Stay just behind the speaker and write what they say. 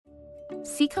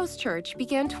Seacoast Church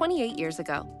began 28 years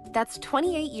ago. That's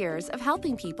 28 years of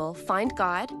helping people find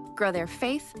God, grow their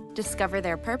faith, discover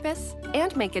their purpose,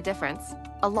 and make a difference.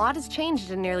 A lot has changed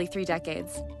in nearly 3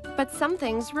 decades, but some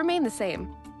things remain the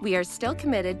same. We are still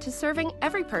committed to serving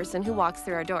every person who walks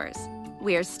through our doors.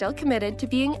 We are still committed to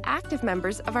being active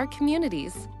members of our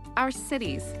communities, our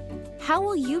cities. How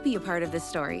will you be a part of this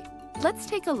story? Let's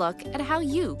take a look at how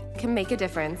you can make a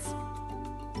difference.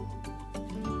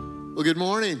 Well, good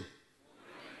morning.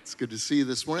 It's good to see you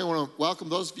this morning. I want to welcome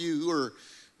those of you who are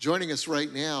joining us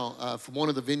right now from one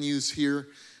of the venues here,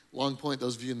 Long Point,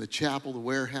 those of you in the chapel, the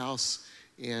warehouse,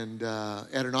 and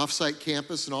at an offsite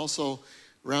campus, and also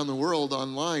around the world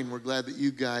online. We're glad that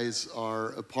you guys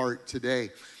are a part today.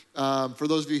 For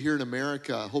those of you here in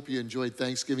America, I hope you enjoyed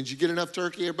Thanksgiving. Did you get enough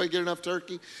turkey? Everybody get enough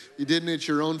turkey? If you didn't, it's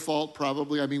your own fault,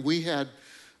 probably. I mean, we had,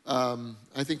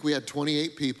 I think we had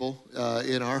 28 people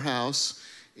in our house,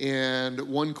 and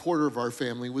 1/4 of our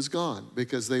family was gone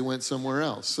because they went somewhere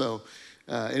else. So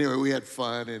anyway, we had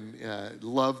fun and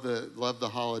loved the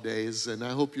holidays, and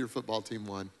I hope your football team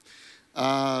won.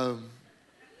 I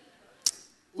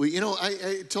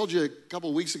told you a couple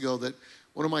of weeks ago that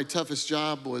one of my toughest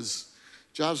jobs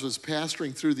was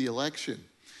pastoring through the election.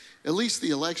 At least the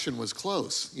election was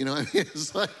close, you know. I mean,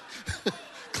 it's like,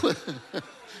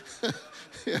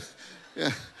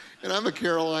 yeah. And I'm a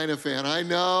Carolina fan. I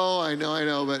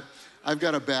know, but I've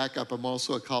got a backup. I'm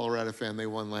also a Colorado fan. They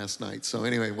won last night. So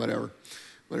anyway, whatever.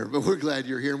 But we're glad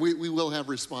you're here. We will have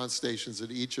response stations at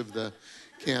each of the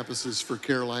campuses for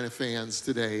Carolina fans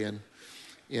today. And,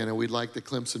 you know, we'd like the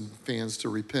Clemson fans to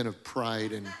repent of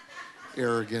pride and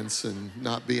arrogance and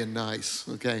not being nice,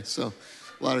 okay? So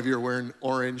a lot of you are wearing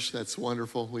orange. That's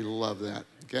wonderful. We love that,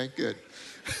 okay? Good.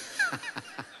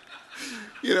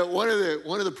 You know, one of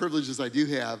the privileges I do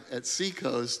have at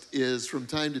Seacoast is from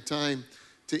time to time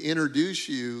to introduce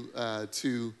you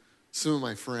to some of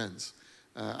my friends.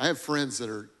 I have friends that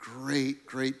are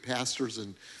great pastors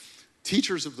and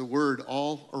teachers of the word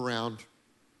all around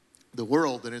the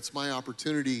world, and it's my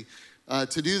opportunity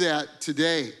to do that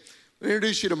today. Let me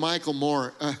introduce you to Michael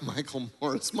Moore. Michael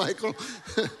Morris. Michael,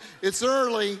 it's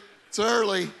early.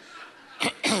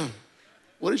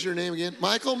 What is your name again?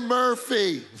 Michael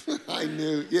Murphy. I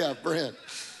knew. Yeah, Brent.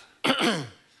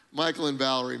 Michael and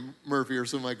Valerie Murphy are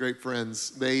some of my great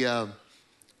friends. They,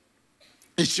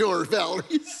 sure,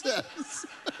 Valerie says.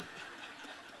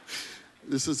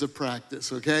 This is a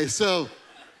practice, okay? So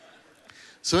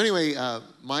anyway,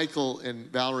 Michael and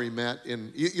Valerie met,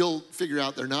 and you'll figure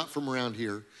out they're not from around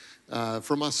here,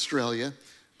 from Australia.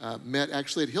 Met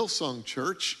actually at Hillsong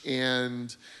Church,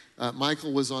 and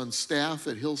Michael was on staff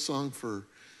at Hillsong for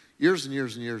years and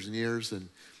years. And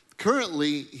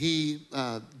currently, he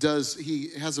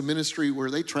has a ministry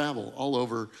where they travel all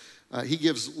over. He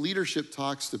gives leadership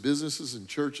talks to businesses and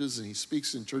churches, and he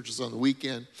speaks in churches on the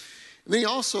weekend. And then he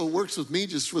also works with me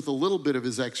just with a little bit of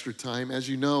his extra time. As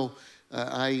you know,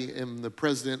 I am the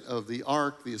president of the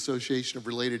ARC, the Association of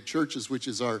Related Churches, which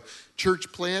is our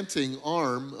church planting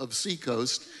arm of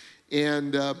Seacoast.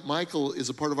 And Michael is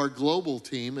a part of our global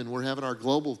team, and we're having our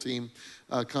global team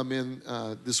come in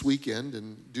this weekend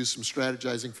and do some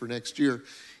strategizing for next year.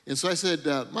 And so I said,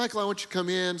 Michael, I want you to come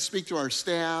in, speak to our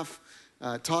staff,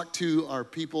 talk to our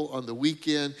people on the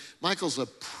weekend. Michael's a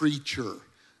preacher.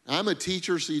 I'm a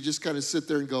teacher, so you just kind of sit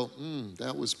there and go,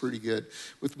 that was pretty good.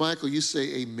 With Michael, you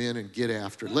say amen and get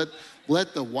after it.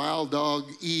 Let the wild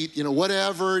dog eat, you know,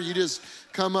 whatever. You just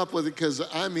come up with it, because,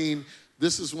 I mean,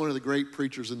 this is one of the great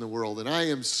preachers in the world, and I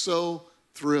am so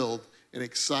thrilled and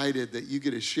excited that you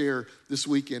get to share this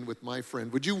weekend with my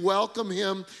friend. Would you welcome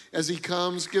him as he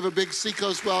comes? Give a big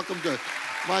Seacoast welcome to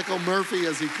Michael Murphy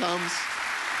as he comes.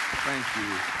 Thank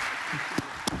you.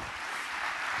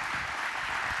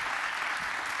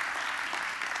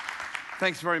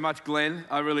 Thanks very much, Glenn.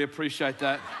 I really appreciate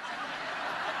that.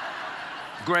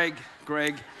 Greg.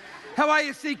 How are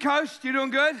you, Seacoast? You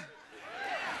doing good?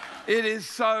 It is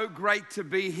so great to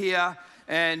be here,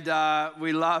 and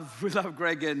we love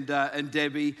Greg and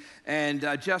Debbie, and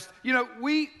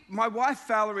my wife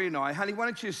Valerie and I, honey, why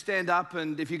don't you stand up,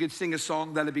 and if you could sing a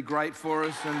song, that'd be great for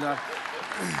us, and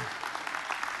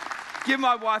give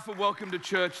my wife a welcome to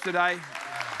church today.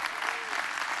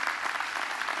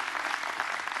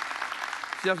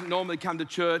 She doesn't normally come to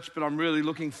church, but I'm really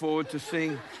looking forward to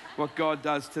seeing what God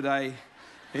does today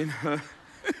in her.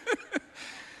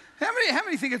 How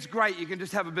many think it's great you can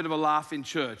just have a bit of a laugh in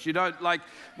church? You don't, like,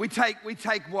 we take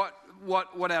what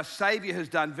what our Savior has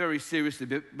done very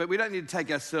seriously, but we don't need to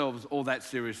take ourselves all that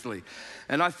seriously.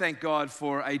 And I thank God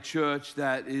for a church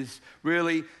that is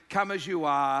really come as you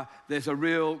are. There's a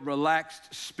real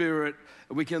relaxed spirit.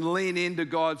 We can lean into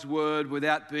God's word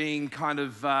without being kind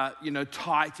of,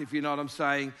 tight, if you know what I'm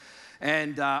saying.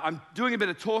 And I'm doing a bit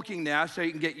of talking now so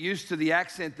you can get used to the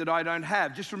accent that I don't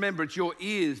have. Just remember, it's your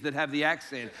ears that have the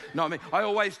accent, not me. I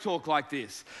always talk like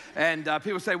this. And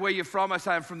people say, where are you from? I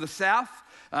say, I'm from the South,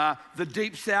 the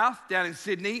deep South, down in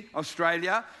Sydney,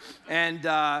 Australia. And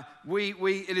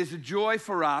it is a joy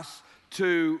for us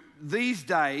to, these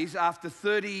days, after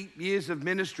 30 years of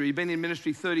ministry, been in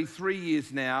ministry 33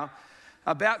 years now,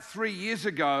 about 3 years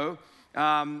ago,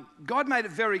 God made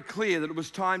it very clear that it was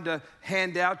time to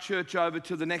hand our church over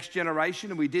to the next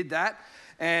generation, and we did that.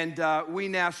 And we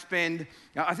now spend,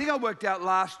 I think I worked out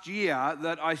last year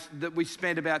that we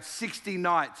spent about 60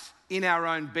 nights in our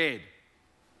own bed.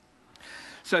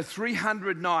 So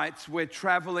 300 nights we're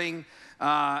traveling,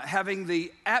 having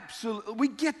the absolute, we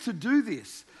get to do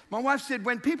this. My wife said,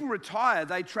 when people retire,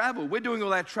 they travel. We're doing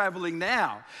all our traveling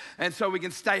now. And so we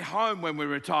can stay home when we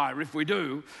retire, if we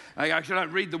do. I actually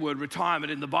don't read the word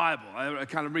retirement in the Bible. I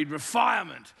kind of read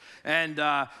refirement.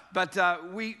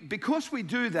 Because we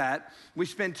do that, we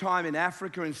spend time in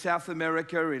Africa, in South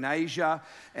America, in Asia,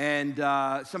 and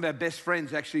some of our best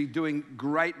friends actually doing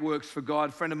great works for God.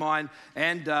 A friend of mine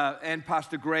and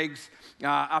Pastor Greg's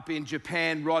up in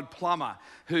Japan, Rod Plummer,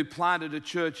 who planted a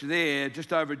church there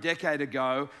just over a decade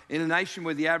ago in a nation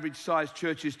where the average size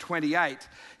church is 28.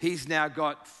 He's now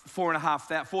got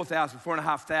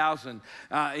 4,500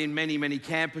 in many, many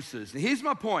campuses. And here's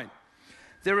my point.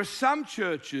 There are some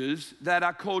churches that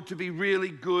are called to be really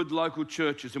good local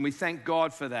churches, and we thank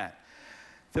God for that.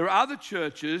 There are other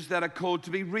churches that are called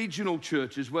to be regional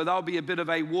churches, where they'll be a bit of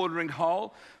a watering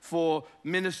hole for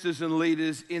ministers and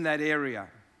leaders in that area.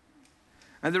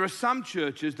 And there are some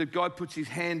churches that God puts his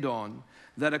hand on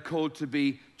that are called to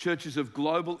be churches of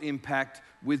global impact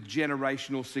with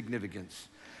generational significance.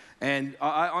 And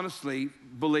I honestly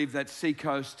believe that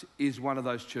Seacoast is one of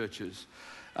those churches.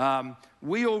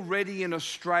 We already in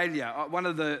Australia, one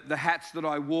of the hats that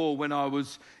I wore when I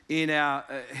was in our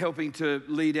helping to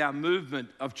lead our movement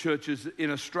of churches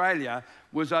in Australia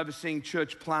was overseeing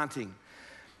church planting.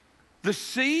 The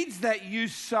seeds that you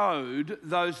sowed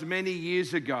those many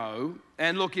years ago,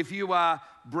 and look, if you are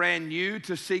brand new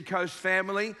to Seacoast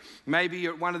family, maybe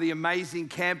you're at one of the amazing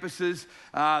campuses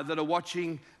that are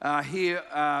watching here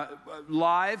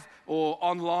live or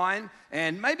online,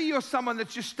 and maybe you're someone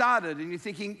that's just started and you're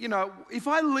thinking, if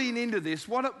I lean into this,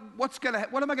 what am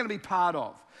I going to be part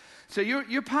of? So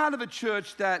you're part of a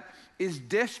church that is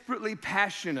desperately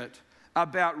passionate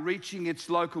about reaching its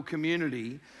local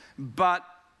community, but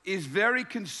is very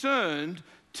concerned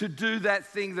to do that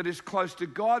thing that is close to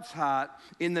God's heart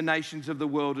in the nations of the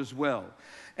world as well.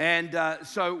 And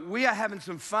so we are having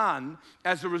some fun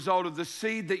as a result of the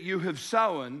seed that you have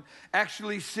sown,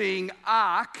 actually seeing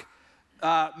ARC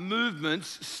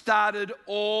movements started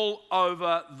all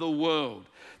over the world.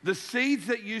 The seeds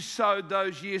that you sowed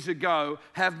those years ago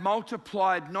have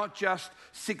multiplied not just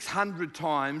 600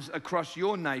 times across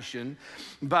your nation,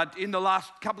 but in the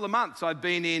last couple of months, I've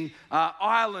been in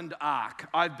Ireland ARC.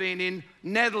 I've been in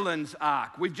Netherlands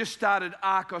ARC. We've just started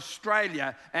ARC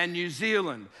Australia and New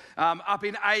Zealand. Up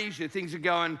in Asia, things are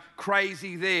going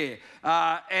crazy there.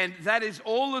 And that is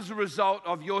all as a result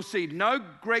of your seed. No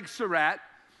Greg Surratt,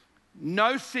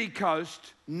 no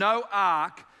Seacoast, no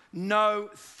ARC, no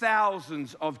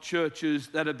thousands of churches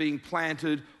that are being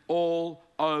planted all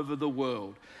over the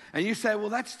world. And you say,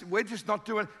 well, we're just not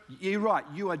doing, you're right,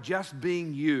 you are just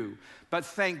being you. But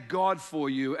thank God for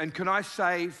you. And can I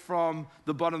say from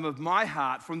the bottom of my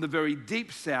heart, from the very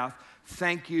deep south,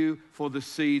 thank you for the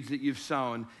seeds that you've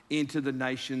sown into the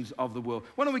nations of the world.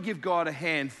 Why don't we give God a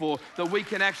hand for that we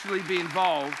can actually be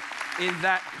involved in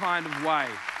that kind of way.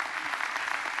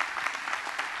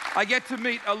 I get to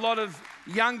meet a lot of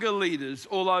younger leaders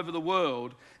all over the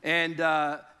world, and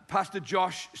Pastor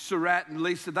Josh Surratt and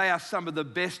Lisa, they are some of the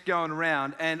best going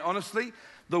around. And honestly,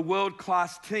 the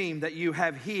world-class team that you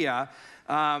have here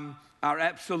are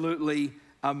absolutely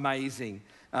amazing.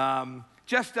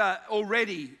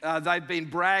 Already they've been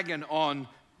bragging on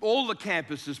all the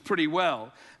campuses pretty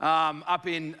well. Up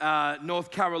in North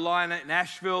Carolina, in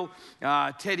Asheville,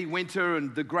 Teddy Winter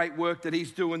and the great work that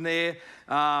he's doing there.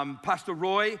 Pastor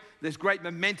Roy, there's great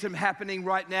momentum happening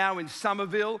right now in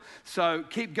Somerville. So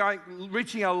keep going,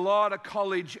 reaching a lot of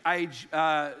college-age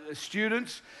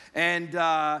students. And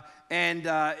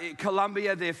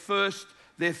Columbia, their first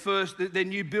their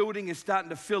new building is starting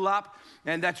to fill up,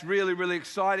 and that's really, really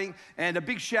exciting. And a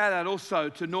big shout out also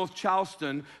to North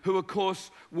Charleston, who of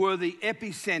course were the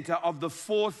epicenter of the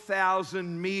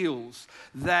 4,000 meals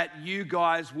that you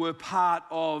guys were part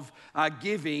of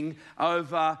giving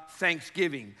over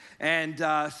Thanksgiving. And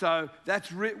so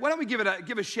that's why don't we give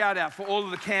a shout out for all of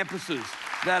the campuses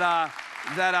that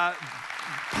are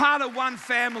part of one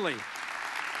family.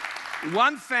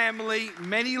 One family,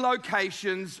 many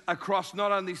locations across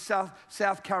not only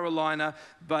South Carolina,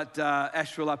 but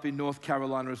Asheville up in North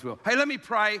Carolina as well. Hey, let me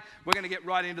pray. We're going to get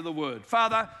right into the word.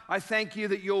 Father, I thank you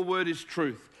that your word is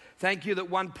truth. Thank you that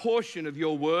one portion of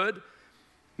your word,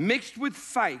 mixed with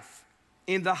faith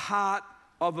in the heart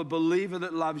of a believer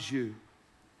that loves you,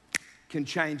 can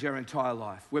change our entire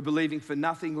life. We're believing for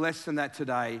nothing less than that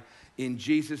today. In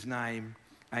Jesus' name,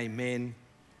 amen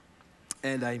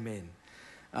and amen.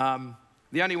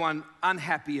 The only one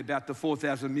unhappy about the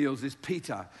 4,000 meals is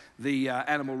Peter, the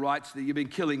animal rights, that you've been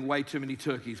killing way too many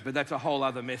turkeys, but that's a whole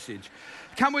other message.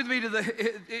 Come with me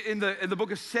to in the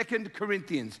book of 2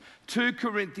 Corinthians, 2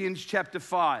 Corinthians chapter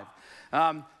 5.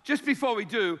 Just before we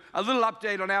do, a little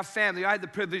update on our family. I had the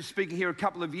privilege of speaking here a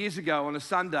couple of years ago on a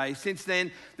Sunday. Since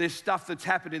then, there's stuff that's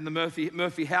happened in the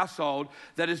Murphy household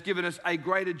that has given us a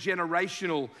greater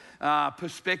generational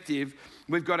perspective.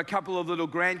 We've got a couple of little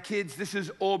grandkids. This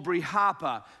is Aubrey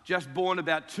Harper, just born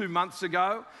about 2 months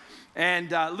ago.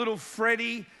 And little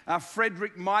Freddie,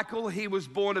 Frederick Michael, he was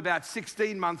born about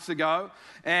 16 months ago.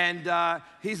 And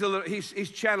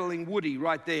he's channeling Woody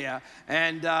right there.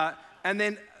 And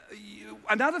then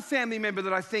another family member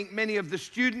that I think many of the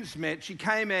students met, she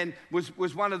came and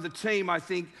was one of the team, I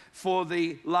think, for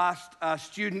the last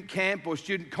student camp or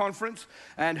student conference,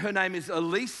 and her name is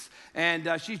Elise,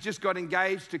 and she's just got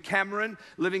engaged to Cameron,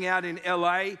 living out in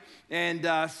LA,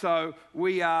 and so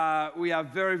we are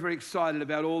very, very excited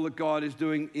about all that God is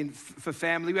doing for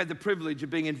family. We had the privilege of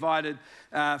being invited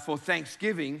for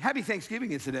Thanksgiving. Happy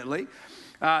Thanksgiving, incidentally.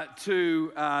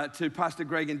 To Pastor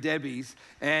Greg and Debbie's,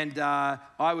 and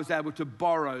I was able to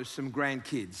borrow some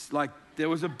grandkids. Like, there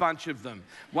was a bunch of them.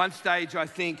 One stage, I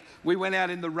think, we went out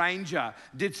in the Ranger,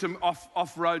 did some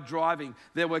off-road driving.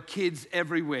 There were kids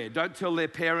everywhere. Don't tell their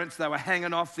parents. They were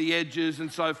hanging off the edges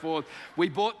and so forth. We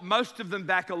brought most of them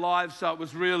back alive, so it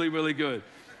was really, really good.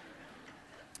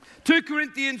 2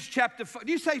 Corinthians chapter 5.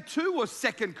 Do you say 2 or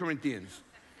 2 Corinthians?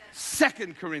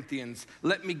 2 Corinthians.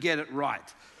 Let me get it right.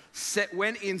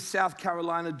 When in South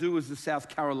Carolina, do as the South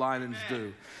Carolinians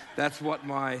do. That's what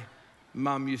my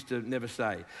mum used to never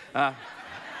say.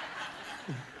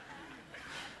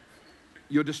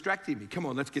 You're distracting me. Come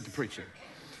on, let's get to preaching.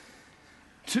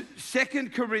 2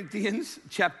 Corinthians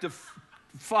chapter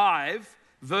 5,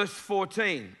 verse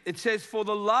 14. It says, "For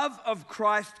the love of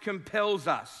Christ compels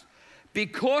us,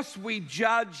 because we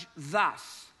judge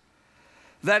thus,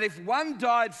 that if one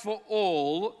died for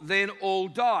all, then all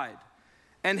died.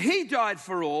 And he died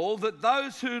for all, that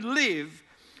those who live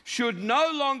should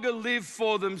no longer live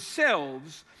for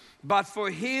themselves, but for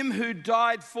him who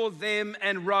died for them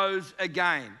and rose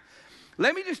again."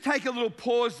 Let me just take a little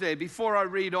pause there before I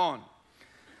read on.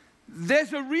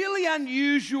 There's a really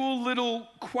unusual little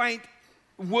quaint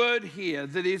word here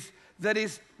that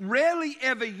is rarely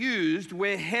ever used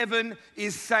where heaven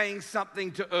is saying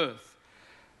something to earth.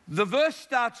 The verse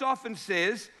starts off and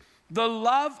says, "The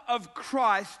love of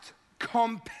Christ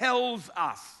compels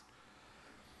us."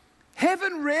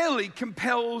 Heaven rarely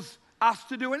compels us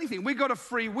to do anything. We've got a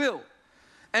free will.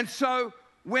 And so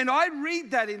when I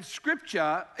read that in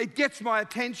Scripture, it gets my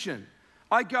attention.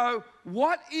 I go,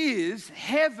 what is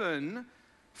heaven,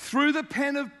 through the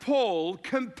pen of Paul,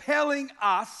 compelling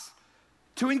us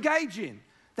to engage in?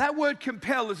 That word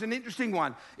compel is an interesting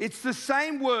one. It's the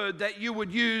same word that you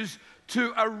would use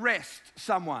to arrest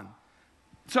someone.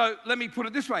 So let me put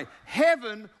it this way.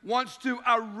 Heaven wants to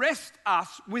arrest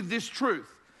us with this truth.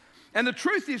 And the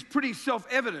truth is pretty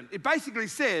self-evident. It basically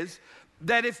says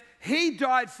that if he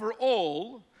died for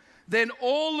all, then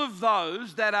all of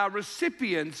those that are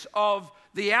recipients of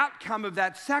the outcome of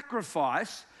that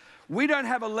sacrifice, we don't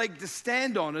have a leg to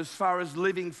stand on as far as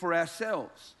living for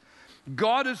ourselves.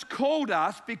 God has called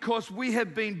us because we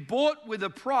have been bought with a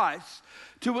price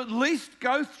to at least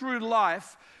go through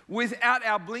life without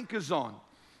our blinkers on.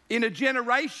 In a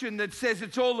generation that says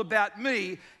it's all about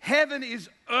me, heaven is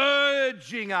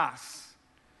urging us.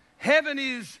 Heaven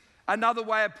is, another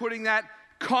way of putting that,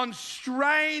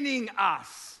 constraining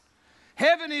us.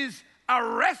 Heaven is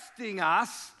arresting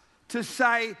us to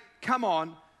say, come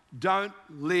on, don't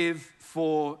live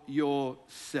for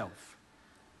yourself.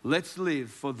 Let's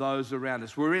live for those around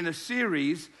us. We're in a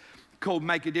series called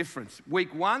Make a Difference.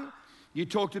 Week 1, you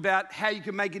talked about how you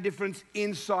can make a difference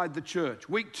inside the church.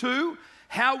 Week 2,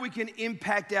 how we can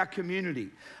impact our community.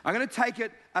 I'm going to take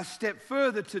it a step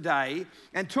further today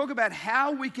and talk about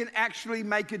how we can actually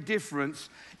make a difference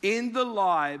in the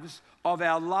lives of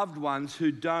our loved ones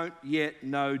who don't yet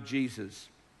know Jesus.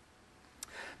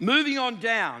 Moving on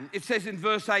down, it says in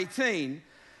verse 18,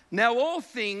 now all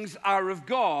things are of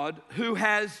God who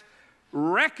has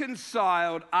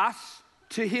reconciled us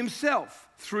to himself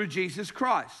through Jesus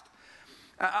Christ.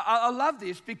 I love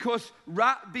this because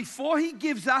before he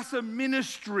gives us a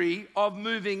ministry of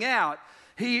moving out,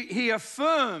 he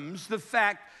affirms the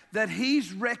fact that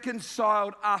he's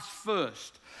reconciled us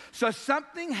first. So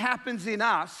something happens in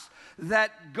us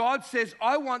that God says,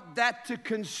 I want that to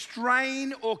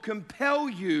constrain or compel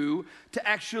you to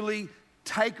actually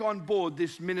take on board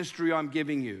this ministry I'm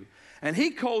giving you. And he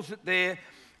calls it there,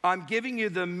 I'm giving you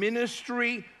the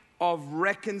ministry of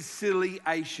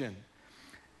reconciliation.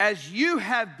 As you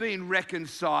have been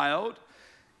reconciled,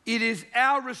 it is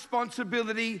our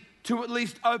responsibility to at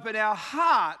least open our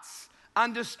hearts,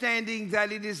 understanding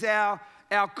that it is our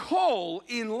call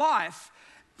in life,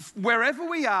 wherever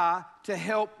we are, to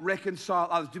help reconcile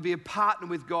others, to be a partner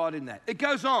with God in that. It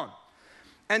goes on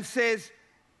and says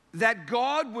that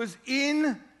God was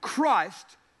in Christ,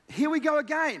 here we go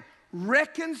again,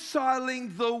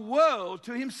 reconciling the world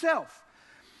to himself.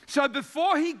 So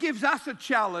before he gives us a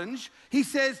challenge, he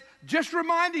says, just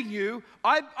reminding you,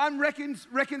 I'm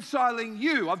reconciling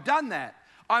you. I've done that.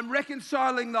 I'm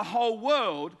reconciling the whole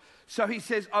world. So he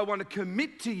says, I want to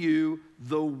commit to you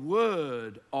the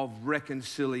word of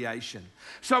reconciliation.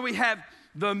 So we have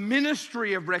the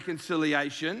ministry of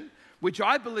reconciliation, which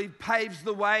I believe paves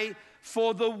the way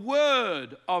for the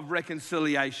word of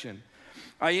reconciliation.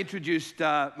 I introduced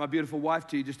my beautiful wife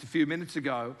to you just a few minutes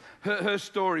ago. Her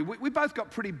story, we both got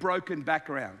pretty broken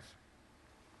backgrounds.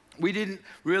 We didn't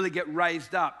really get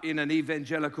raised up in an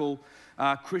evangelical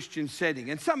Christian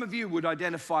setting. And some of you would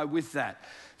identify with that.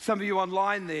 Some of you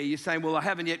online there, you're saying, well, I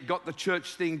haven't yet got the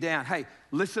church thing down. Hey,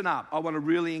 listen up. I want to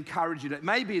really encourage you. It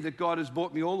may be that God has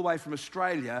brought me all the way from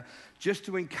Australia just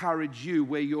to encourage you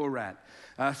where you're at.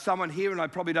 Someone here, and I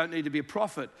probably don't need to be a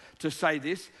prophet to say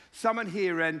this, someone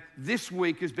here, and this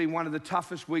week has been one of the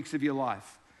toughest weeks of your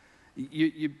life.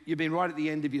 You've been right at the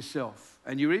end of yourself,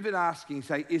 and you're even asking,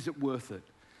 say, is it worth it?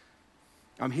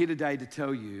 I'm here today to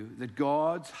tell you that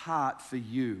God's heart for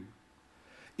you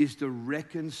is to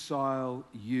reconcile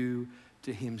you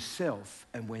to himself,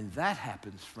 and when that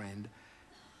happens, friend,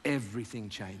 everything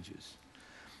changes.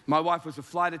 My wife was a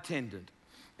flight attendant,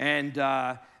 and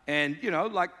you know,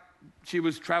 like, she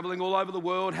was traveling all over the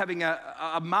world, having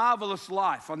a marvelous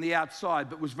life on the outside,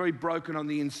 but was very broken on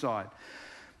the inside.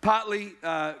 Partly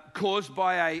caused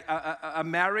by a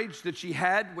marriage that she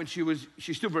had when she's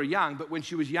still very young, but when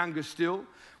she was younger still,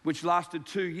 which lasted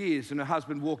 2 years, and her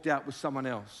husband walked out with someone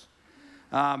else.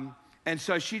 And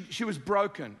so she was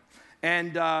broken.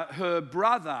 And her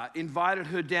brother invited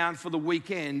her down for the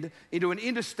weekend into an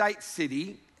interstate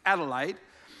city, Adelaide.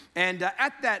 And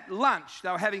at that lunch, they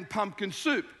were having pumpkin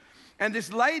soup. And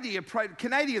this lady, a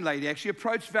Canadian lady actually,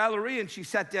 approached Valerie, and she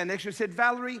sat down next to her and said,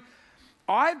 Valerie,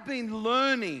 I've been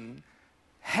learning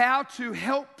how to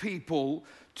help people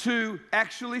to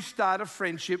actually start a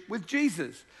friendship with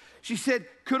Jesus. She said,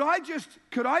 could I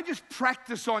just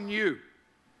practice on you?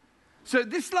 So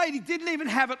this lady didn't even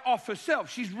have it off herself.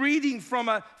 She's reading from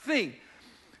a thing.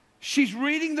 She's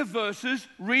reading the verses,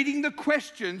 reading the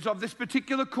questions of this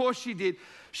particular course she did.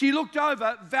 She looked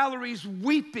over, Valerie's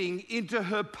weeping into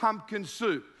her pumpkin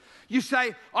soup. You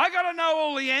say, I got to know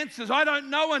all the answers. I don't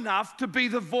know enough to be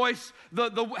the voice,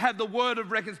 have the word of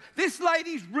reconciliation. This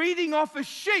lady's reading off a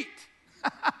sheet.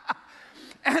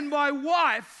 And my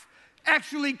wife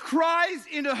actually cries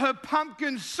into her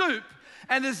pumpkin soup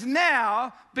and has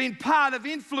now been part of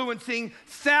influencing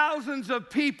thousands of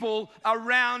people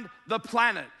around the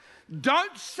planet.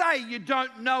 Don't say you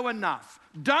don't know enough.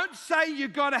 Don't say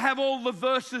you've got to have all the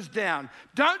verses down.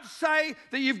 Don't say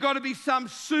that you've got to be some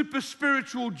super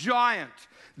spiritual giant.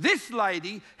 This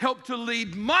lady helped to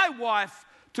lead my wife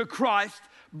to Christ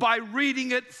by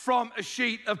reading it from a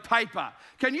sheet of paper.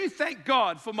 Can you thank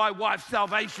God for my wife's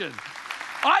salvation?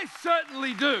 I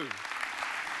certainly do.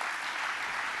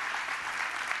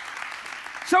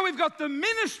 So we've got the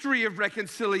ministry of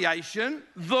reconciliation,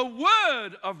 the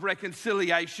word of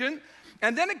reconciliation,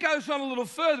 and then it goes on a little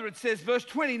further. It says, verse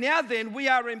 20, now then, we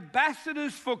are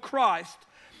ambassadors for Christ,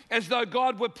 as though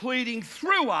God were pleading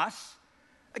through us.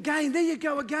 Again, there you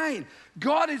go again.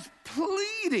 God is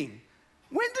pleading.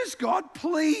 When does God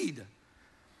plead?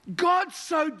 God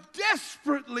so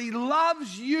desperately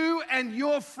loves you and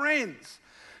your friends.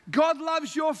 God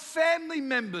loves your family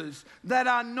members that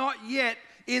are not yet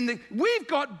in the... We've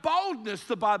got boldness,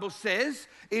 the Bible says,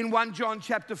 in 1 John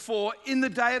chapter 4, in the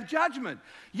day of judgment.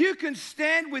 You can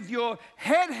stand with your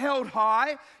head held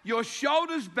high, your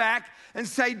shoulders back, and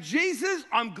say, Jesus,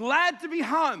 I'm glad to be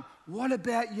home. What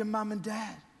about your mum and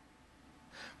dad?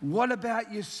 What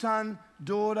about your son,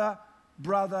 daughter,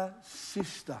 brother,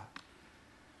 sister?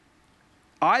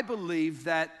 I believe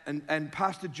that, and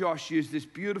Pastor Josh used this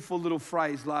beautiful little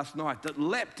phrase last night that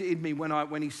leapt in me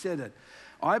when he said it.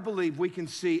 I believe we can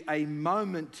see a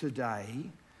moment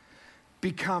today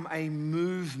become a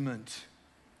movement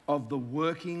of the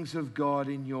workings of God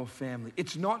in your family.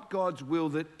 It's not God's will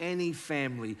that any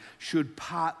family should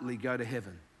partly go to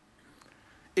heaven.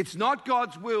 It's not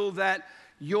God's will that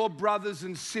your brothers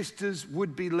and sisters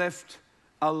would be left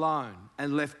alone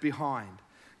and left behind.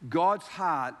 God's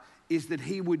heart is that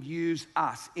he would use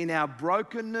us in our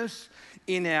brokenness,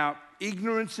 in our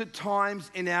ignorance at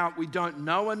times, in our we don't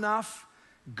know enough.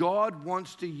 God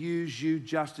wants to use you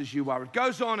just as you are. It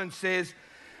goes on and says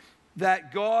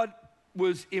that God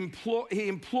he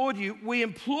implored you. We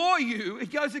implore you.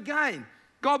 It goes again.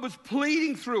 God was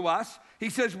pleading through us. He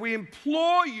says, we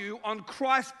implore you on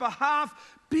Christ's behalf,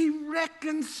 be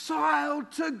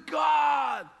reconciled to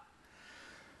God.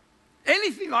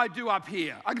 Anything I do up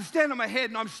here, I can stand on my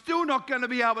head and I'm still not going to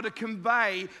be able to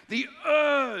convey the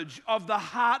urge of the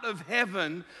heart of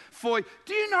heaven for...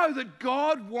 Do you know that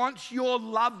God wants your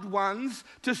loved ones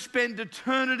to spend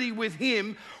eternity with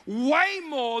him way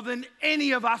more than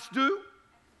any of us do?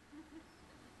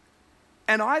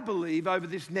 And I believe over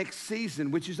this next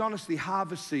season, which is honestly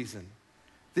harvest season,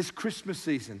 this Christmas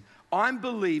season, I'm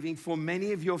believing for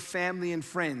many of your family and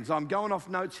friends. I'm going off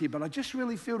notes here, but I just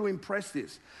really feel to impress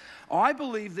this. I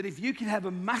believe that if you can have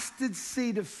a mustard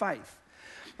seed of faith,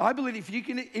 I believe if you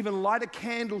can even light a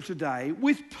candle today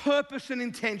with purpose and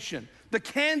intention, the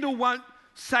candle won't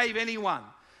save anyone,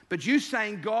 but you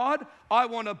saying, God, I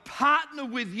want to partner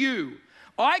with you.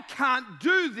 I can't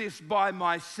do this by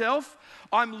myself.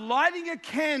 I'm lighting a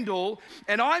candle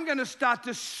and I'm going to start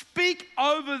to speak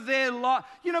over their life.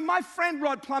 You know, my friend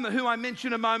Rod Plummer, who I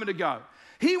mentioned a moment ago,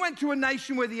 he went to a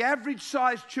nation where the average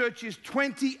size church is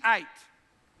 28.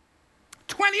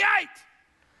 28!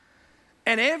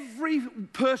 And every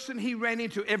person he ran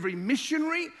into, every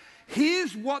missionary,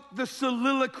 here's what the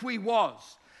soliloquy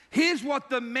was. Here's what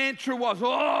the mantra was.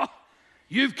 Oh,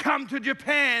 you've come to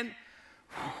Japan.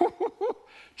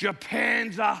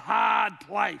 Japan's a hard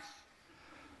place.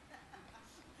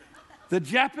 The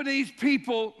Japanese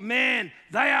people, man,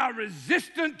 they are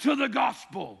resistant to the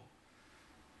gospel.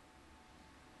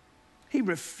 He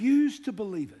refused to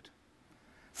believe it.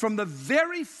 From the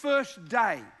very first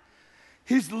day,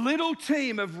 his little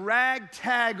team of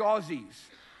ragtag Aussies,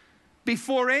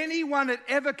 before anyone had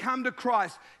ever come to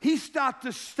Christ, he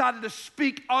started to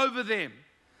speak over them.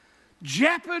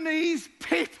 Japanese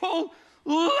people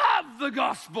love the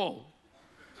gospel.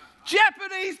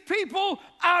 Japanese people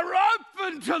are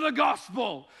open to the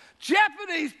gospel.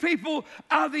 Japanese people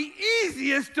are the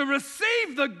easiest to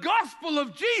receive the gospel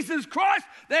of Jesus Christ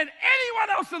than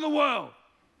anyone else in the world.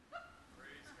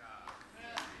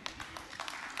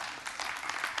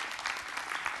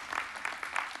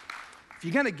 If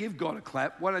you're going to give God a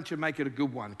clap, why don't you make it a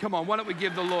good one? Come on, why don't we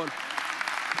give the Lord...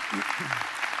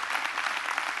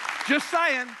 Just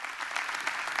saying.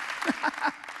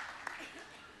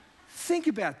 Think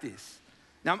about this.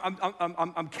 Now,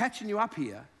 I'm catching you up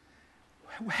here.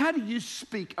 How do you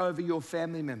speak over your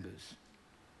family members?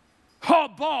 Oh,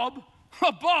 Bob.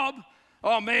 Oh, Bob.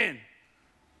 Oh, man.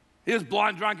 He was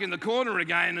blind drunk in the corner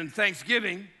again on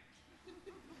Thanksgiving.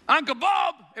 Uncle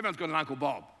Bob. Everyone's got an Uncle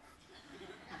Bob.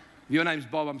 If your name's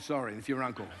Bob, I'm sorry, if you're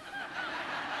uncle.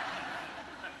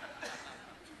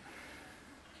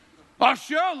 Oh,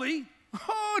 Shirley.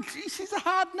 Oh, gee, she's a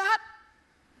hard nut.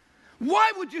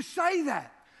 Why would you say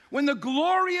that? When the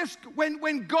glorious,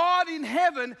 when God in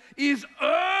heaven is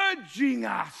urging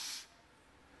us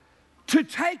to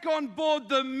take on board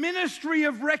the ministry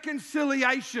of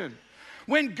reconciliation.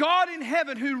 When God in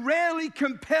heaven, who rarely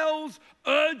compels,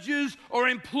 urges, or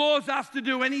implores us to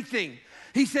do anything,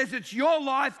 he says, it's your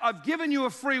life, I've given you a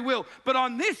free will. But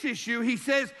on this issue, he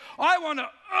says, I want to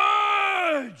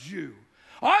urge you.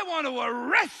 I want to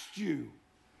arrest you.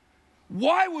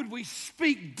 Why would we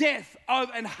speak death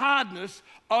and hardness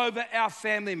over our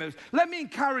family members? Let me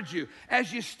encourage you,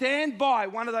 as you stand by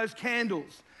one of those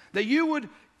candles, that you would,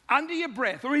 under your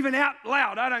breath, or even out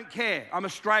loud, I don't care, I'm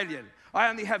Australian, I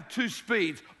only have 2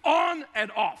 speeds, on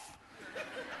and off.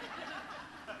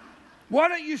 Why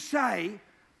don't you say,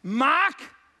 Mark,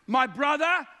 my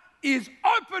brother, is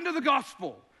open to the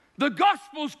gospel. The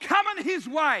gospel's coming his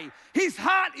way. His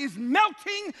heart is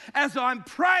melting as I'm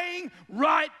praying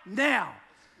right now.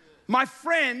 My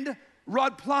friend,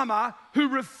 Rod Plummer, who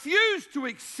refused to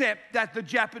accept that the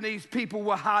Japanese people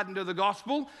were hardened to the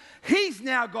gospel, he's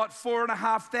now got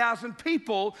 4,500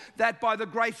 people that by the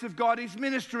grace of God he's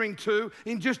ministering to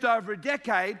in just over a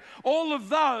decade. All of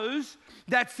those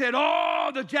that said,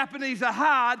 oh, the Japanese are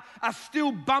hard, are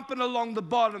still bumping along the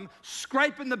bottom,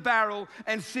 scraping the barrel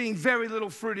and seeing very little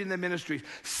fruit in their ministries.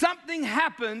 Something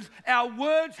happens. Our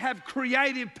words have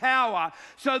creative power.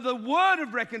 So the word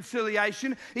of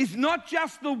reconciliation is not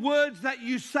just the words that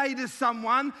you say to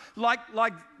someone like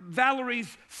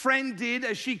Valerie's friend did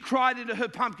as she cried into her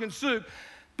pumpkin soup,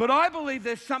 but I believe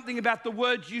there's something about the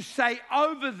words you say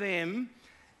over them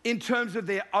in terms of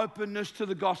their openness to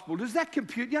the gospel. Does that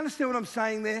compute? You understand what I'm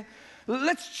saying there?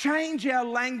 Let's change our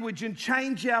language and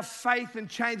change our faith and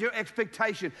change our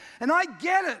expectation. And I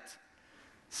get it.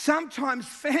 Sometimes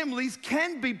families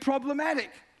can be problematic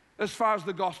as far as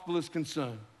the gospel is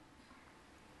concerned.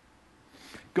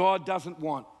 God doesn't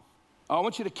want, I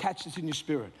want you to catch this in your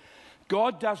spirit.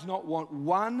 God does not want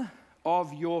one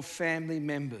of your family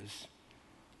members.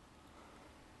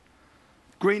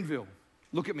 Greenville,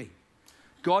 look at me.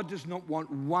 God does not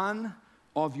want one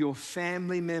of your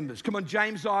family members. Come on,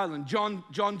 James Island,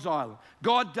 John's Island.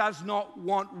 God does not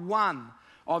want one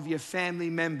of your family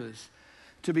members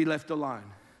to be left alone.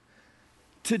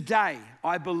 Today,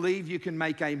 I believe you can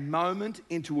make a moment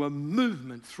into a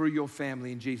movement through your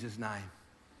family in Jesus' name.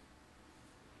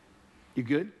 You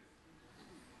good?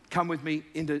 Come with me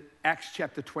into Acts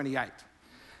chapter 28.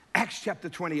 Acts chapter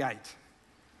 28.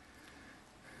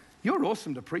 You're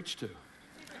awesome to preach to.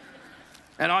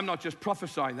 And I'm not just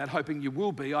prophesying that, hoping you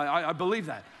will be. I believe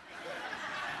that.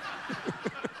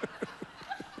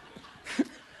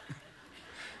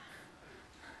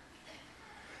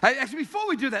 Hey, actually, before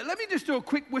we do that, let me just do a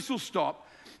quick whistle stop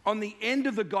on the end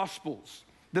of the Gospels.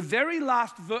 The very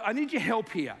last verse, I need your help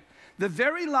here. The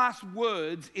very last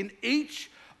words in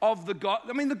each of the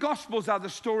Gospels are the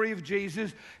story of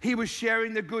Jesus. He was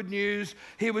sharing the good news.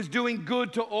 He was doing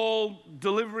good to all,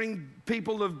 delivering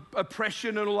people of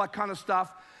oppression and all that kind of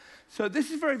stuff. So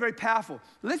this is very, very powerful.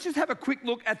 Let's just have a quick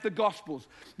look at the Gospels.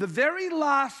 The very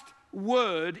last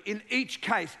word in each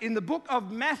case. In the book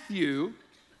of Matthew,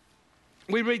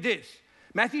 we read this.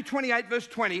 Matthew 28, verse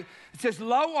 20. It says,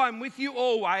 "Lo, I'm with you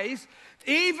always,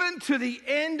 even to the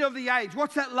end of the age."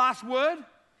 What's that last word?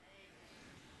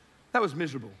 That was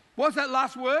miserable. What's that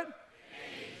last word?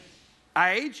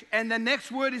 Age. And the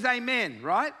next word is amen,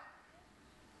 right?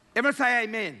 Everyone say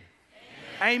amen.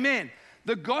 Amen.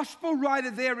 The gospel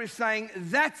writer there is saying,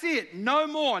 that's it, no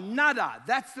more, nada.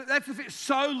 That's the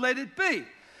so let it be.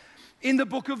 In the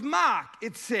book of Mark,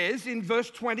 it says in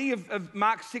verse 20 of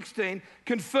Mark 16,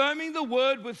 confirming the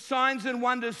word with signs and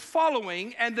wonders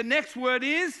following, and the next word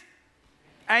is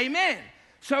amen.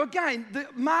 So again,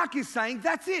 Mark is saying,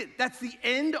 that's it. That's the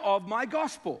end of my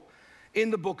gospel. In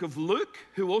the book of Luke,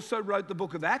 who also wrote the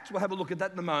book of Acts, we'll have a look at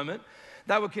that in a moment,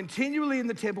 they were continually in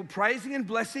the temple praising and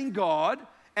blessing God,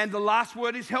 and the last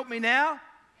word is, help me now,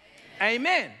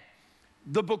 amen.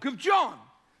 The book of John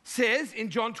says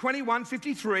in John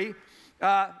 21:53,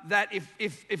 that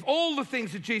if all the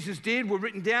things that Jesus did were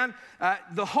written down,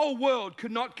 the whole world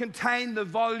could not contain the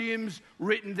volumes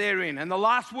written therein. And the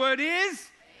last word is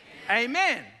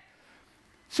amen.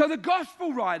 So the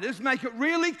gospel writers make it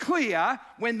really clear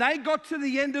when they got to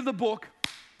the end of the book,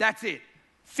 that's it,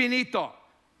 finito,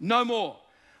 no more.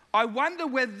 I wonder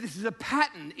whether this is a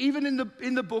pattern, even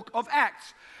in the book of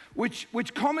Acts,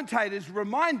 which commentators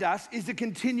remind us is a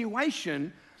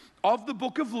continuation of the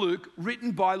book of Luke,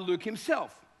 written by Luke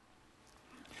himself.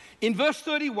 In verse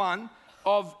 31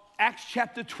 of Acts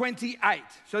chapter 28,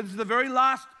 so this is the very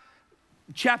last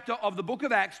chapter of the book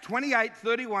of Acts,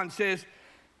 28:31 says,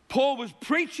 Paul was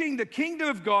preaching the kingdom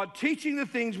of God, teaching the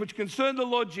things which concern the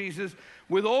Lord Jesus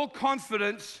with all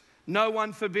confidence, no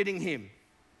one forbidding him.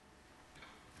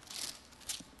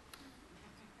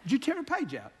 Did you tear a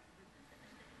page out?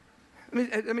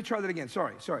 Let me try that again.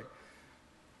 Sorry.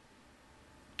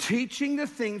 Teaching the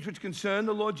things which concern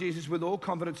the Lord Jesus with all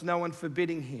confidence, no one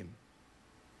forbidding him.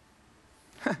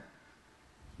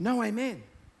 No amen.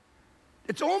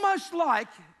 It's almost like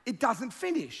it doesn't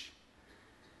finish.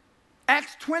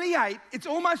 Acts 28, it's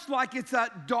almost like it's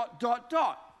a ...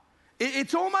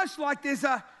 It's almost like there's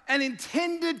an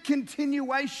intended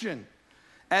continuation.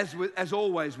 As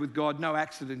always with God, no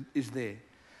accident is there.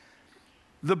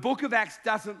 The book of Acts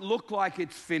doesn't look like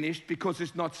it's finished because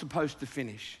it's not supposed to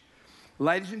finish.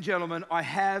 Ladies and gentlemen, I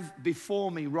have before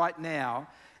me right now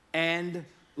and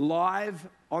live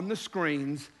on the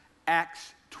screens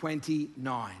Acts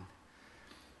 29.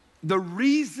 The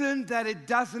reason that it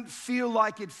doesn't feel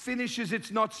like it finishes,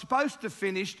 it's not supposed to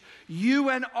finish, you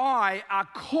and I are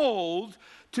called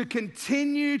to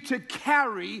continue to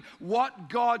carry what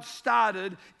God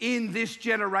started in this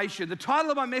generation. The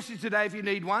title of my message today, if you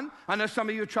need one, I know some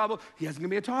of you are troubled, he hasn't given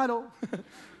me a title,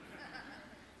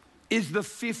 is the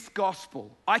fifth gospel.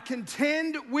 I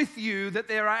contend with you that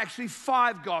there are actually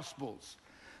 5 gospels: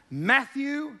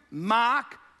 Matthew,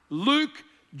 Mark, Luke,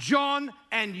 John,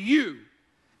 and you.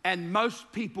 And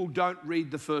most people don't read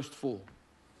the first 4.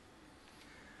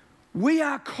 We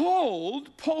are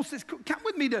called, Paul says, come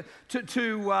with me to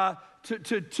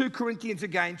 2 Corinthians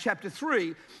again, chapter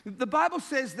 3. The Bible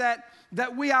says that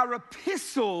we are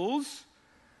epistles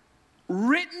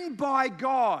written by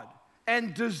God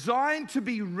and designed to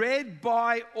be read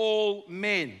by all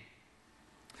men.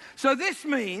 So this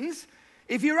means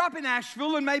if you're up in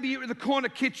Asheville and maybe you're in the corner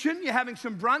kitchen, you're having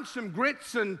some brunch, some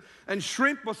grits and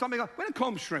shrimp or something like, we don't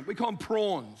call them shrimp, we call them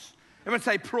prawns. Everyone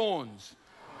say prawns.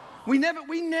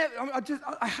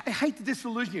 I hate to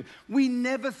disillusion you. We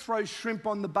never throw shrimp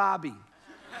on the barbie.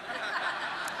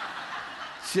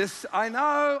 I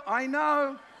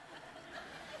know.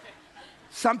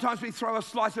 Sometimes we throw a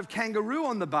slice of kangaroo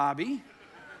on the barbie.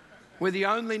 We're the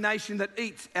only nation that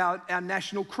eats our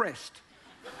national crest.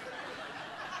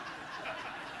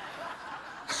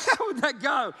 How would that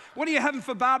go? What are you having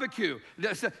for barbecue?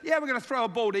 Yeah, we're going to throw a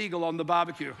bald eagle on the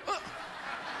barbecue.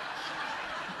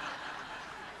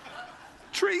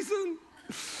 Treason.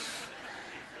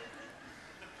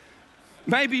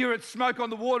 Maybe you're at Smoke on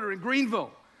the Water in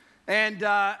Greenville, and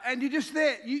you're just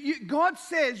there. God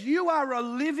says you are a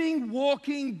living,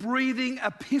 walking, breathing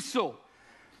epistle.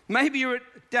 Maybe you're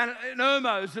down at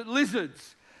Irmo's at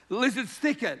Lizard's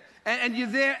Thicket, and you're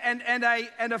there, and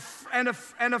a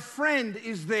friend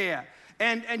is there,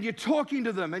 and you're talking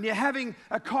to them, and you're having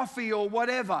a coffee or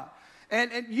whatever.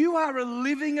 And you are a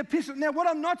living epistle. Now, what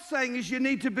I'm not saying is you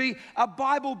need to be a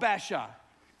Bible basher.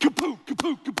 Kapoo,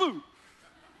 kapoo, kapoo.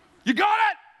 You got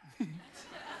it?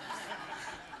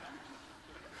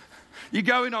 You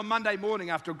go in on Monday morning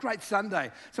after a great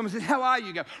Sunday. Someone says, how are you?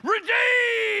 You go,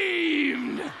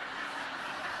 redeemed.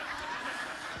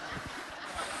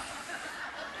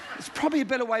 There's probably a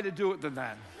better way to do it than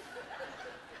that.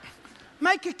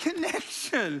 Make a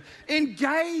connection.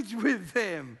 Engage with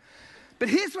them. But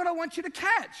here's what I want you to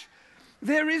catch.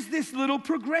 There is this little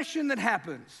progression that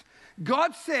happens.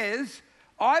 God says,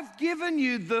 I've given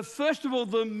you first of all,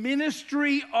 the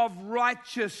ministry of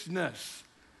righteousness.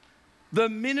 The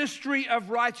ministry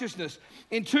of righteousness.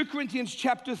 In 2 Corinthians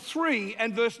chapter 3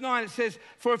 and verse 9, it says,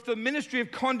 for if the ministry of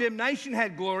condemnation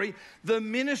had glory, the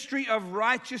ministry of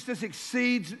righteousness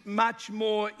exceeds much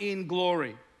more in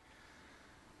glory.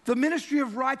 The ministry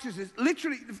of righteousness,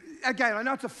 literally, again, I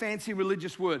know it's a fancy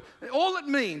religious word. All it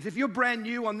means, if you're brand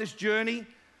new on this journey,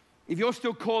 if you're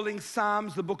still calling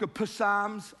Psalms the book of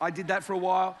Psalms, I did that for a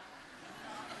while.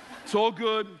 It's all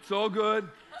good, it's all good.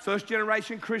 First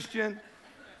generation Christian.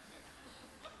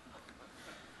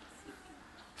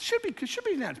 Should be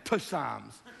announced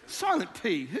Psalms. Silent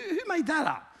P. Who made that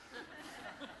up?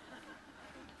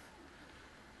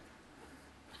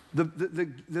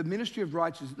 The ministry of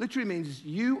righteousness literally means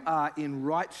you are in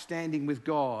right standing with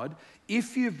God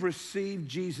if you've received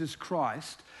Jesus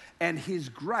Christ and his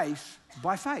grace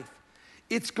by faith.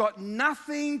 It's got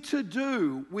nothing to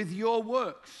do with your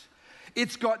works.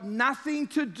 It's got nothing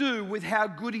to do with how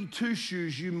goody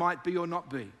two-shoes you might be or not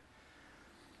be.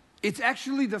 It's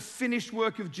actually the finished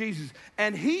work of Jesus.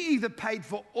 And he either paid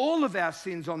for all of our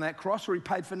sins on that cross or he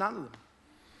paid for none of them.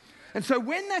 And so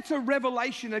when that's a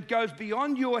revelation that goes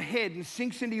beyond your head and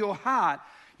sinks into your heart,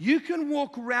 you can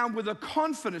walk around with a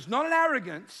confidence, not an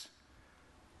arrogance.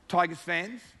 Tigers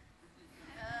fans?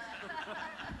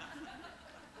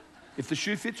 If the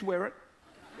shoe fits, wear it.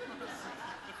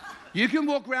 You can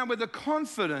walk around with a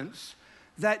confidence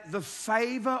that the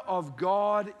favor of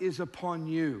God is upon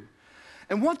you.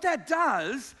 And what that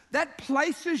does, that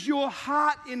places your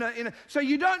heart in a so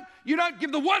you don't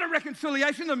give the word of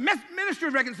reconciliation, the ministry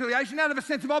of reconciliation out of a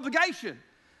sense of obligation,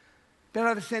 but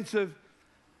out of a sense of,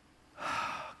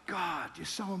 oh, God, you're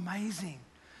so amazing.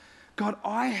 God,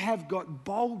 I have got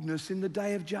boldness in the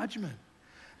day of judgment.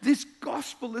 This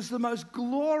gospel is the most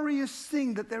glorious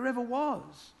thing that there ever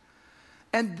was.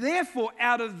 And therefore,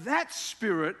 out of that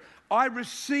spirit, I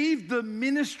received the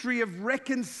ministry of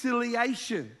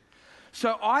reconciliation.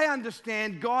 So I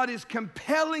understand God is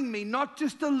compelling me not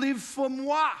just to live for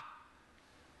moi,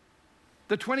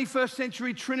 the 21st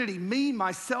century Trinity, me,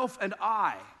 myself, and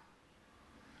I.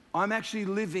 I'm actually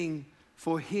living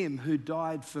for him who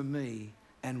died for me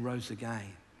and rose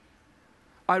again.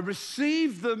 I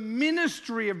receive the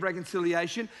ministry of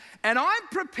reconciliation, and I'm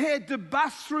prepared to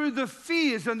bust through the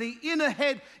fears and the inner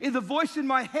head, in the voice in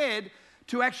my head,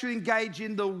 to actually engage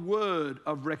in the word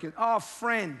of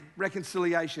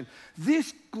reconciliation.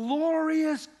 This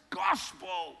glorious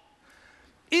gospel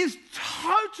is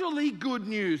totally good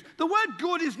news. The word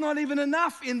good is not even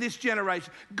enough in this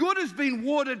generation. Good has been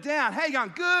watered down. How you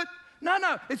going? Good?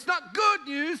 No, it's not good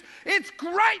news. It's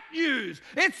great news.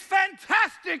 It's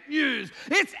fantastic news.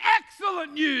 It's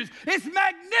excellent news. It's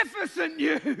magnificent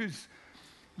news.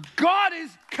 God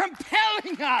is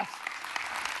compelling us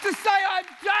to say, I've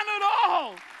done it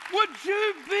all. Would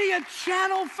you be a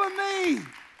channel for me?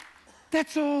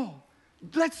 That's all.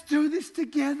 Let's do this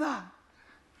together.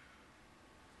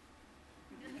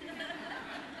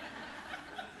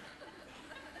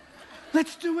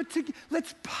 Let's do it together.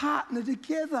 Let's partner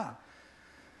together.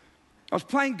 I was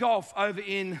playing golf over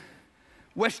in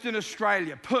Western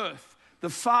Australia, Perth, the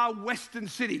far western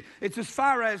city. It's as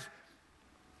far as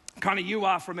kind of you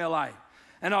are from LA.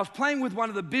 And I was playing with one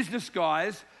of the business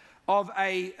guys of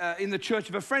in the church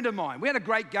of a friend of mine. We had a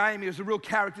great game. He was a real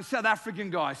character, South African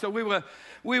guy. So we were,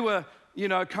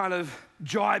 kind of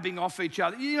jibing off each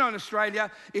other. You know, in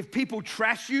Australia, if people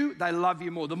trash you, they love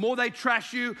you more. The more they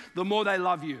trash you, the more they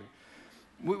love you.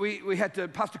 We had to,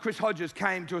 Pastor Chris Hodges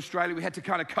came to Australia. We had to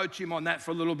kind of coach him on that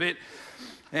for a little bit.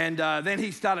 And then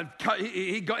he started,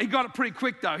 he got it pretty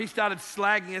quick though. He started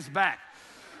slagging us back.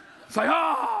 It's like,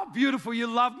 oh, beautiful, you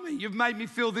love me. You've made me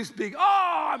feel this big.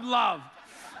 Oh, I'm loved.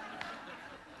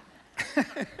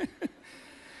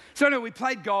 So anyway, we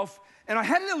played golf, and I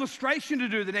had an illustration to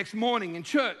do the next morning in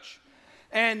church.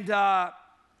 I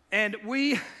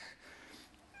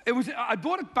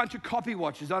bought a bunch of copy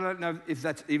watches. I don't know if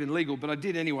that's even legal, but I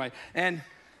did anyway. And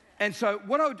so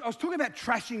I was talking about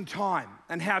trashing time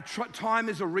and how time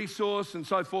is a resource and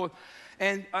so forth.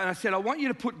 And I said, I want you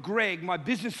to put Greg, my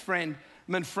business friend,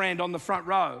 on the front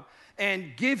row,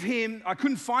 and give him, I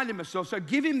couldn't find him myself, so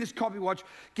give him this copy watch,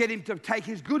 get him to take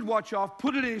his good watch off,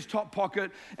 put it in his top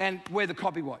pocket, and wear the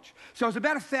copy watch. So it was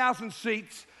about 1,000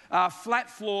 seats, flat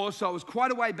floor, so it was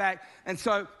quite a way back. And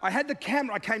so I had the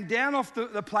camera, I came down off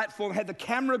the platform, had the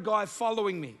camera guy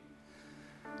following me.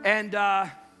 And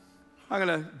I'm going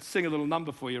to sing a little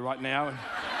number for you right now.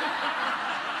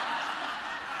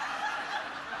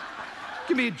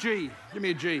 Give me a G.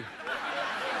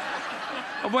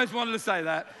 I've always wanted to say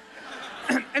that.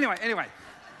 Anyway,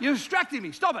 you're distracting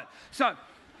me. Stop it.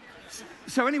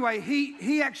 So anyway,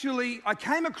 he actually, I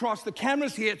came across, the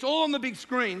camera's here, it's all on the big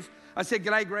screens. I said,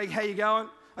 "G'day, Greg, how you going?"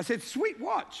 I said, "Sweet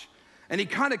watch." And he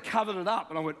kind of covered it up,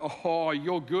 and I went, "Oh,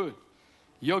 you're good.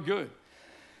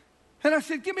 And I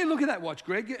said, "Give me a look at that watch,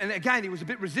 Greg." And again, he was a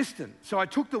bit resistant. So I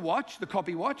took the watch, the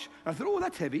copy watch, and I thought, "Oh,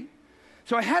 that's heavy."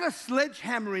 So I had a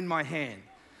sledgehammer in my hand.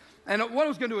 And what I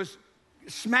was going to do is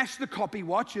smash the copy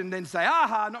watch and then say,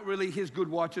 "Aha, not really his good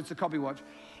watch, it's a copy watch."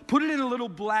 Put it in a little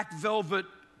black velvet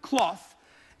cloth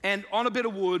and on a bit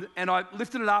of wood, and I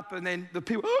lifted it up, and then the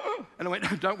people, "Oh," and I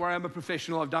went, "Don't worry, I'm a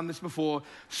professional, I've done this before."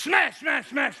 Smash, smash,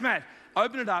 smash, smash.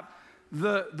 Open it up.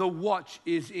 The watch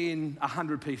is in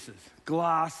 100 pieces.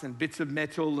 Glass and bits of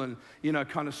metal and,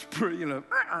 kind of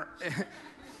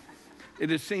it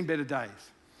has seen better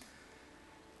days.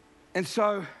 And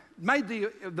so made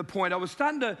the point, I was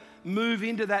starting to move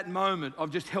into that moment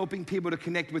of just helping people to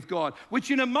connect with God, which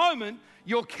in a moment,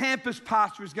 your campus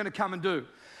pastor is going to come and do.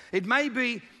 It may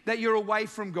be that you're away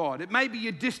from God. It may be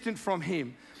you're distant from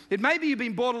Him. It may be you've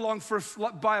been brought along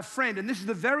by a friend, and this is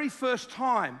the very first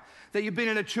time that you've been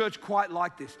in a church quite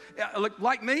like this.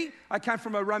 Like me, I came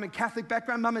from a Roman Catholic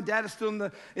background. Mum and Dad are still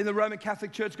in the Roman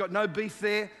Catholic Church, got no beef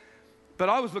there. But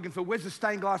I was looking for, where's the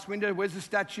stained glass window? Where's the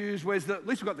statues? At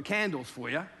least we've got the candles for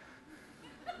you.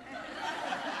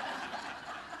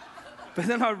 But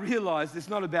then I realized it's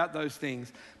not about those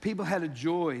things. People had a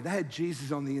joy. They had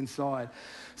Jesus on the inside.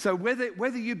 So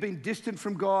whether you've been distant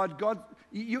from God,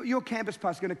 your campus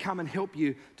pastor is going to come and help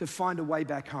you to find a way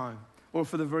back home, or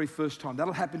for the very first time.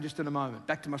 That'll happen just in a moment.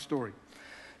 Back to my story.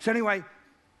 So anyway,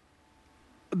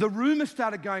 the rumor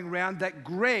started going around that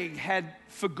Greg had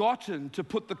forgotten to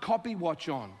put the copy watch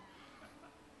on.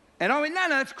 And I went, no,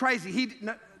 that's crazy.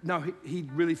 He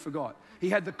really forgot. He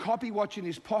had the copy watch in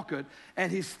his pocket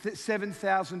and his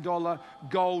 $7,000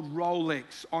 gold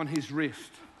Rolex on his wrist.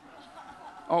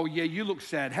 Oh yeah, you look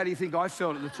sad. How do you think I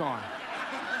felt at the time?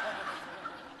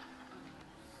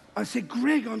 I said,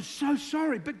 "Greg, I'm so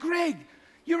sorry. But Greg,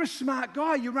 you're a smart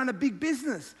guy. You run a big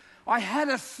business. I had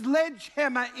a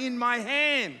sledgehammer in my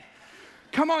hand.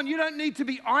 Come on, you don't need to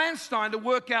be Einstein to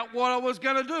work out what I was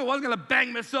going to do. I was going to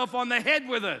bang myself on the head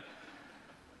with it."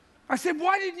 I said,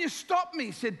 "Why didn't you stop me?"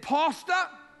 He said, "Pastor,"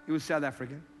 He was South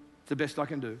African. It's the best I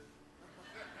can do.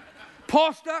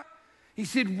 Pastor, he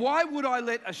said, why would I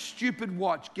let a stupid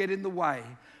watch get in the way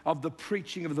of the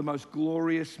preaching of the most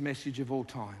glorious message of all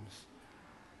times?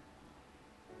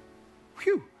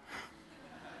 Phew.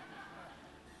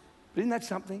 But isn't that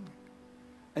something?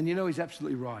 And you know, he's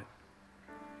absolutely right.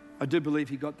 I do believe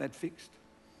he got that fixed.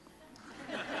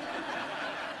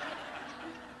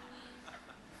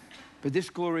 But this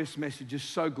glorious message is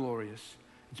so glorious.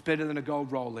 It's better than a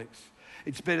gold Rolex.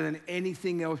 It's better than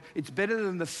anything else. It's better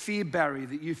than the fear barrier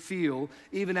that you feel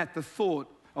even at the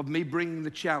thought of me bringing the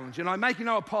challenge. And I make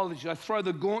no apology. I throw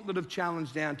the gauntlet of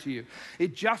challenge down to you.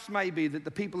 It just may be that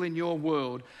the people in your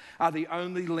world are the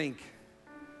only link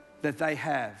that they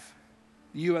have.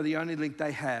 You are the only link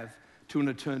they have to an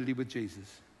eternity with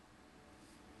Jesus.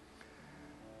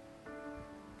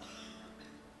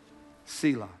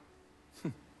 Selah.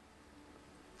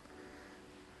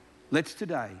 Let's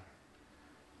today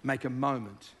make a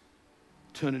moment,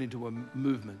 turn it into a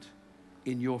movement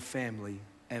in your family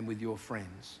and with your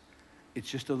friends.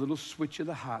 It's just a little switch of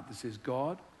the heart that says,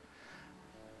 God,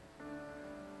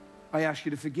 I ask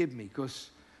you to forgive me because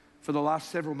for the last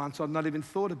several months I've not even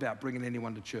thought about bringing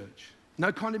anyone to church.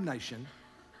 No condemnation,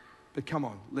 but come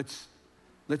on, let's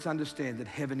understand that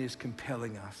heaven is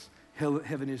compelling us.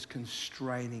 Heaven is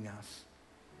constraining us.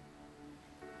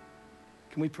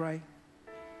 Can we pray?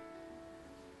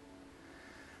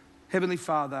 Heavenly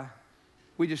Father,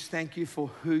 we just thank you for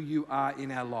who you are in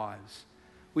our lives.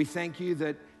 We thank you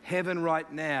that heaven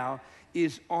right now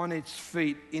is on its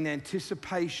feet in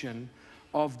anticipation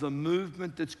of the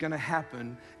movement that's going to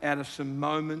happen out of some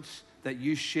moments that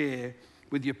you share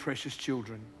with your precious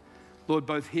children. Lord,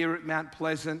 both here at Mount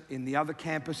Pleasant, in the other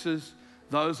campuses,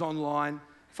 those online,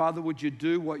 Father, would you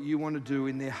do what you want to do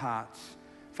in their hearts?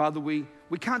 Father, we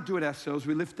can't do it ourselves.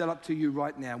 We lift that up to you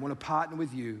right now. I want to partner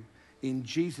with you. In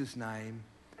Jesus' name,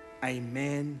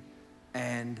 amen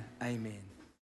and amen.